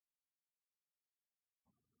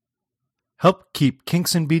Help keep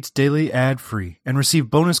Kinks and Beats Daily ad-free and receive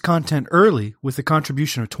bonus content early with a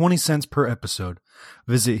contribution of 20 cents per episode.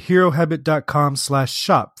 Visit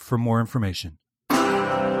herohabit.com/shop for more information.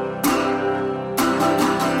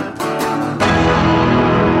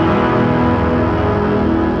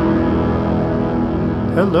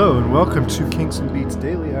 Hello and welcome to Kinks and Beats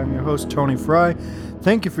Daily. I'm your host, Tony Fry.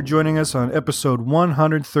 Thank you for joining us on episode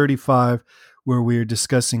 135, where we are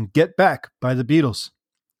discussing Get Back by the Beatles.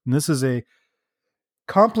 And this is a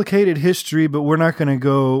complicated history, but we're not going to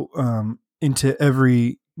go into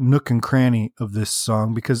every nook and cranny of this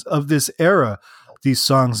song because of this era. These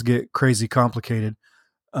songs get crazy complicated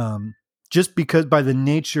just because by the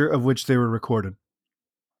nature of which they were recorded.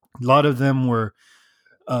 A lot of them were,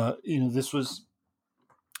 this was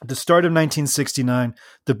the start of 1969.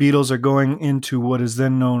 The Beatles are going into what is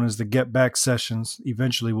then known as the Get Back sessions.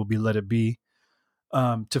 Eventually will be Let It Be,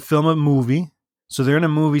 to film a movie. So they're in a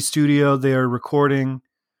movie studio. They are recording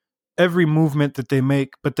every movement that they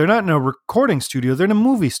make, but they're not in a recording studio. They're in a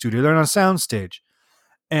movie studio. They're on a sound stage.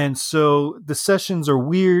 And so the sessions are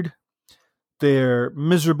weird. They're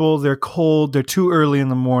miserable. They're cold. They're too early in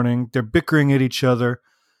the morning. They're bickering at each other.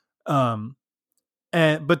 But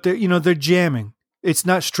they're jamming. It's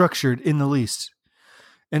not structured in the least.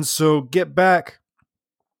 And so Get Back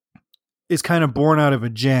is kind of born out of a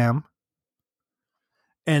jam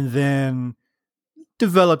and then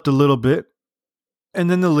developed a little bit. And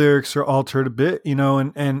then the lyrics are altered a bit,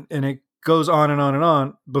 and it goes on and on and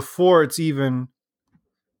on before it's even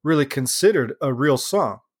really considered a real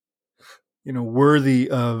song, worthy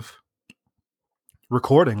of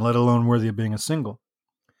recording, let alone worthy of being a single.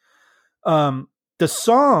 The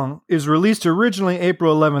song is released originally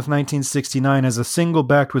April 11th, 1969 as a single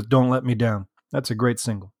backed with Don't Let Me Down. That's a great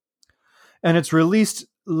single. And it's released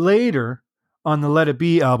later on the Let It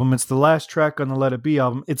Be album. It's the last track on the Let It Be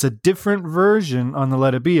album. It's a different version on the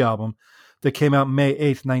Let It Be album that came out May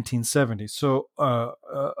 8th, 1970. So a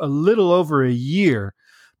little over a year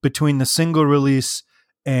between the single release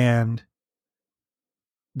and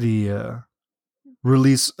the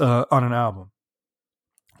release on an album,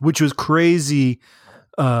 which was crazy,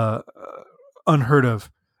 unheard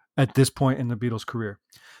of at this point in the Beatles' career.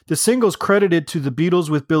 The single's credited to the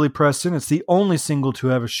Beatles with Billy Preston. It's the only single to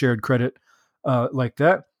have a shared credit like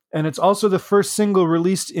that. And it's also the first single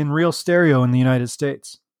released in real stereo in the United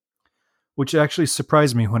States, which actually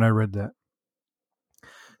surprised me when I read that.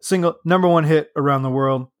 Single, number one hit around the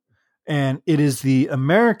world. And it is the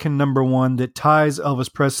American number one that ties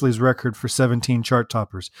Elvis Presley's record for 17 chart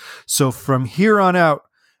toppers. So from here on out,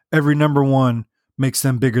 every number one makes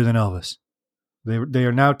them bigger than Elvis. They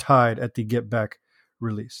are now tied at the Get Back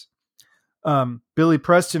release. Billy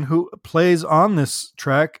Preston, who plays on this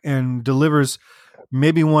track and delivers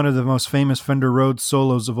maybe one of the most famous Fender Rhodes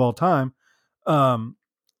solos of all time,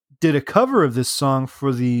 did a cover of this song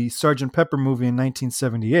for the Sgt. Pepper movie in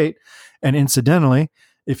 1978. And incidentally,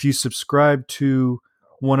 if you subscribe to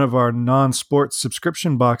one of our non-sports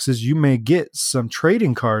subscription boxes, you may get some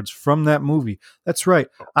trading cards from that movie. That's right.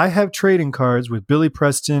 I have trading cards with Billy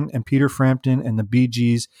Preston and Peter Frampton and the Bee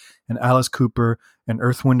Gees and Alice Cooper and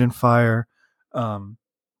Earth, Wind and Fire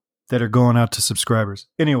that are going out to subscribers.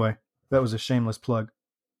 Anyway, that was a shameless plug.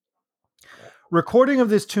 Recording of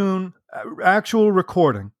this tune, actual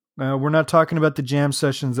recording. We're not talking about the jam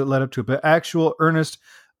sessions that led up to it, but actual earnest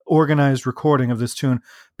organized recording of this tune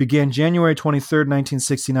began January 23rd,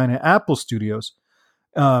 1969 at Apple Studios,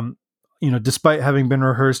 despite having been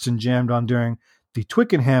rehearsed and jammed on during the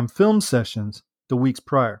Twickenham film sessions the weeks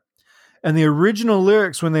prior. And the original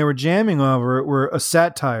lyrics when they were jamming over it were a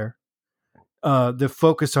satire that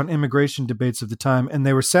focused on immigration debates of the time, and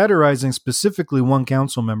they were satirizing specifically one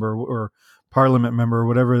council member or parliament member or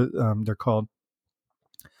whatever they're called.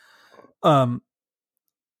 And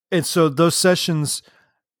so those sessions,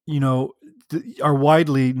 are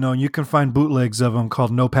widely known. You can find bootlegs of them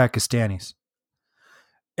called No Pakistanis.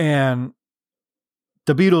 And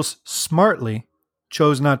the Beatles smartly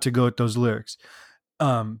chose not to go with those lyrics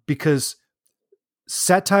because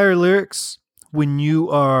satire lyrics, when you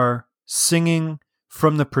are singing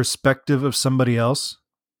from the perspective of somebody else,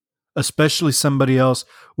 especially somebody else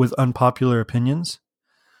with unpopular opinions,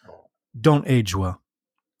 don't age well,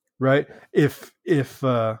 right? If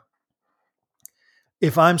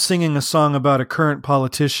I'm singing a song about a current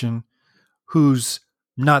politician who's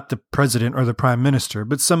not the president or the prime minister,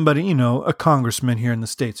 but somebody, a congressman here in the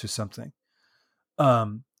States or something,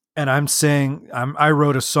 and I'm saying I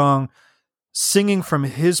wrote a song singing from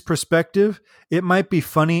his perspective, it might be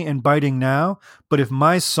funny and biting now, but if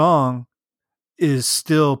my song is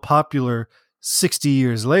still popular 60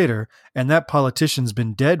 years later, and that politician's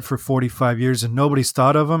been dead for 45 years and nobody's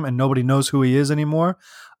thought of him and nobody knows who he is anymore,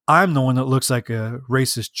 I'm the one that looks like a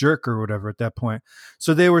racist jerk or whatever at that point.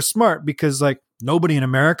 So they were smart because like nobody in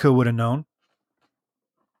America would have known,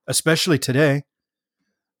 especially today.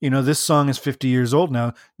 You know, this song is 50 years old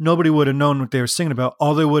now. Nobody would have known what they were singing about.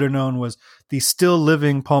 All they would have known was the still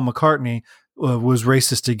living Paul McCartney was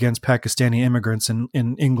racist against Pakistani immigrants in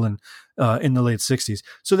England in the late 60s.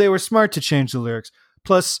 So they were smart to change the lyrics.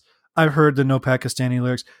 Plus, I've heard the no Pakistani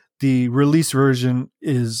lyrics. The release version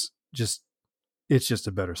is just, it's just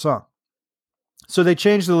a better song. So they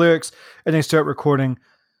changed the lyrics and they start recording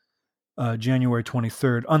January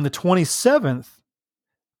 23rd. On the 27th,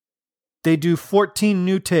 they do 14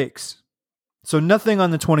 new takes. So nothing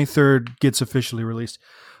on the 23rd gets officially released.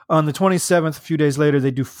 On the 27th, a few days later,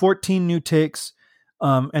 they do 14 new takes.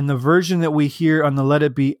 And the version that we hear on the Let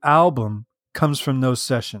It Be album comes from those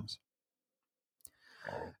sessions.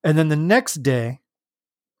 And then the next day,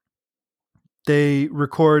 they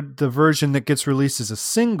record the version that gets released as a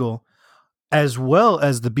single, as well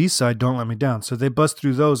as the B-side, Don't Let Me Down. So they bust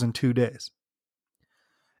through those in 2 days.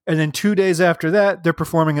 And then 2 days after that, they're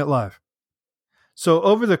performing it live. So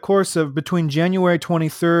over the course of between January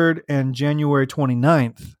 23rd and January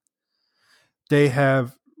 29th, they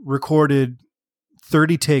have recorded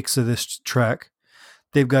 30 takes of this track.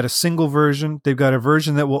 They've got a single version. They've got a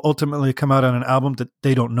version that will ultimately come out on an album that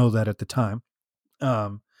they don't know that at the time.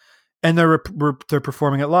 And they're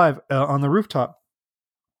performing it live on the rooftop.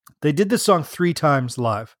 They did this song 3 times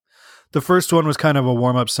live. The first one was kind of a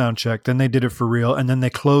warm-up sound check. Then they did it for real, and then they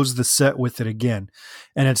closed the set with it again.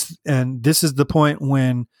 And this is the point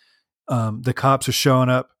when the cops are showing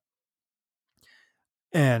up.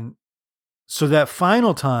 And so that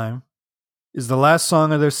final time is the last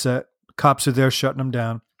song of their set. Cops are there shutting them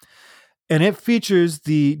down. And it features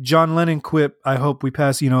the John Lennon quip, I hope we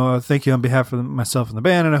pass, thank you on behalf of myself and the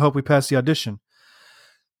band, and I hope we pass the audition.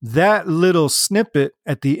 That little snippet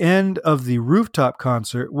at the end of the rooftop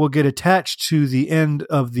concert will get attached to the end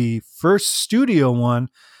of the first studio one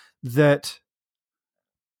that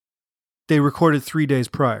they recorded 3 days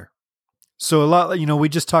prior. So a lot, we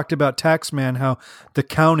just talked about Taxman, how the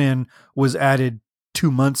count-in was added 2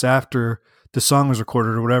 months after the song was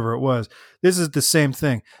recorded or whatever it was. This is the same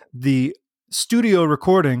thing. The studio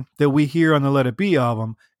recording that we hear on the Let It Be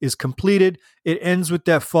album is completed. It ends with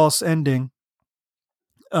that false ending.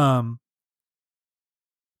 But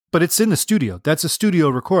it's in the studio. That's a studio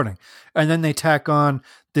recording. And then they tack on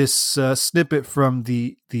this snippet from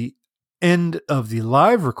the end of the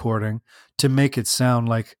live recording to make it sound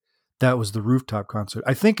like that was the rooftop concert.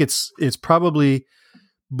 I think it's probably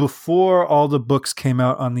before all the books came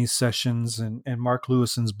out on these sessions and Mark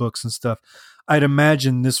Lewison's books and stuff. I'd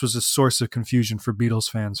imagine this was a source of confusion for Beatles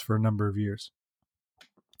fans for a number of years.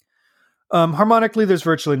 Harmonically, there's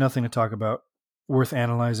virtually nothing to talk about worth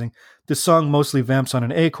analyzing. This song mostly vamps on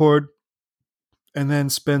an A chord and then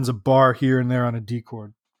spends a bar here and there on a D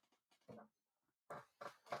chord.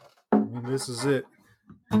 And this is it.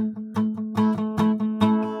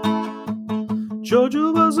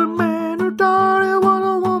 Georgia was a man who thought he was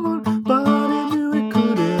a woman, but he knew it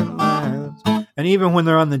couldn't last. And even when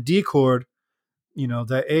they're on the D chord,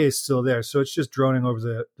 that A is still there. So it's just droning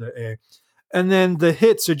over the A. And then the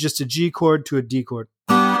hits are just a G chord to a D chord.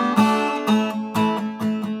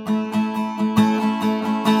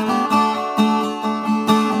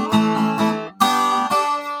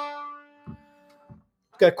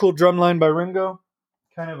 Got a cool drum line by Ringo,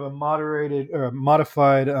 kind of a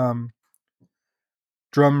modified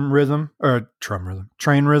train rhythm.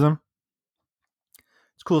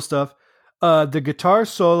 It's cool stuff. The guitar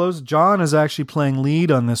solos, John is actually playing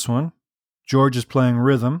lead on this one. George is playing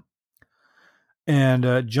rhythm.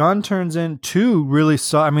 And John turns in two really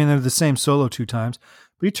solid, they're the same solo 2 times,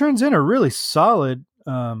 but he turns in a really solid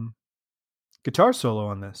guitar solo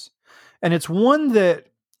on this. And it's one that,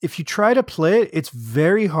 if you try to play it, it's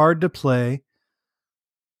very hard to play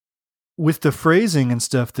with the phrasing and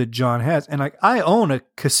stuff that John has. And I own a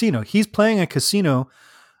casino. He's playing a casino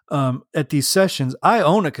at these sessions. I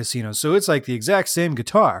own a casino. So it's like the exact same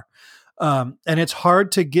guitar. And it's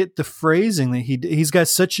hard to get the phrasing that he's got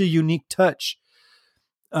such a unique touch.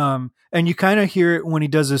 And you kind of hear it when he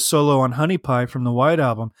does his solo on Honey Pie from the White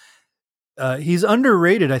Album. He's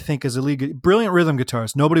underrated, I think, as a brilliant rhythm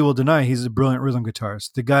guitarist. Nobody will deny he's a brilliant rhythm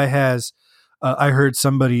guitarist. The guy has, I heard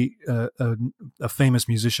somebody, a famous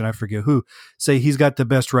musician, I forget who, say he's got the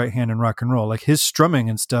best right hand in rock and roll. Like his strumming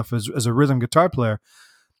and stuff as a rhythm guitar player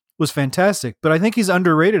was fantastic. But I think he's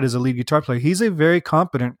underrated as a lead guitar player. He's a very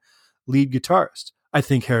competent lead guitarist. I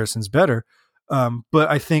think Harrison's better. But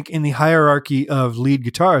I think in the hierarchy of lead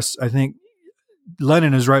guitarists, I think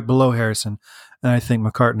Lennon is right below Harrison, and I think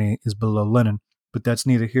McCartney is below Lennon. But that's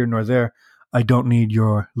neither here nor there. I don't need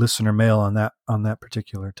your listener mail on that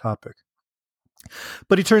particular topic.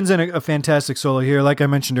 But he turns in a fantastic solo here. Like I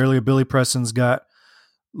mentioned earlier, Billy Preston's got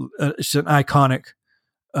an iconic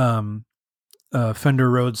Fender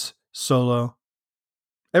Rhodes solo.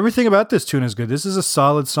 Everything about this tune is good. This is a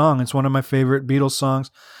solid song. It's one of my favorite Beatles songs.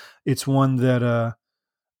 It's one that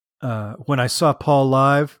when I saw Paul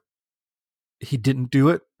live, he didn't do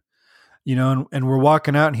it, and we're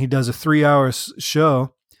walking out and he does a 3-hour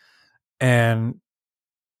show, and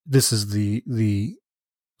this is the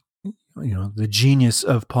genius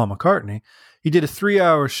of Paul McCartney. He did a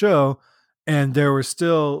 3-hour show, and there was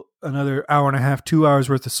still another hour and a half, 2 hours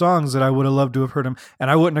worth of songs that I would have loved to have heard him.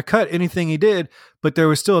 And I wouldn't have cut anything he did, but there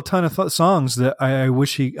was still a ton of songs that I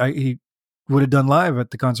wish he would have done live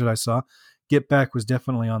at the concert I saw. Get Back was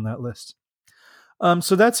definitely on that list.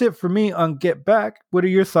 So that's it for me on Get Back. What are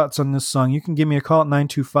your thoughts on this song? You can give me a call at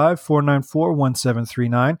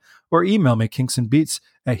 925-494-1739 or email me,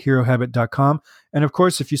 kingsandbeats@herohabit.com. And of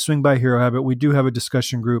course, if you swing by Hero Habit, we do have a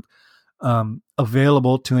discussion group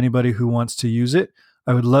available to anybody who wants to use it.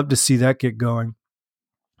 I would love to see that get going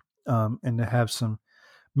and to have some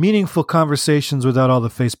meaningful conversations without all the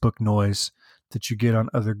Facebook noise that you get on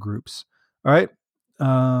other groups. All right.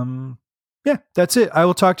 Yeah, that's it. I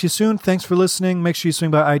will talk to you soon. Thanks for listening. Make sure you swing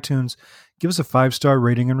by iTunes. Give us a 5-star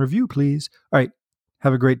rating and review, please. All right.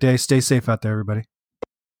 Have a great day. Stay safe out there, everybody.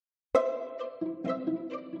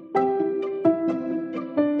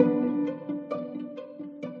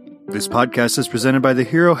 This podcast is presented by the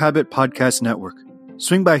Hero Habit Podcast Network.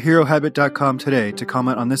 Swing by HeroHabit.com today to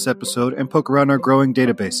comment on this episode and poke around our growing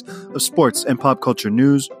database of sports and pop culture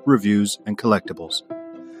news, reviews, and collectibles.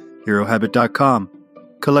 HeroHabit.com.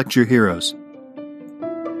 Collect your heroes.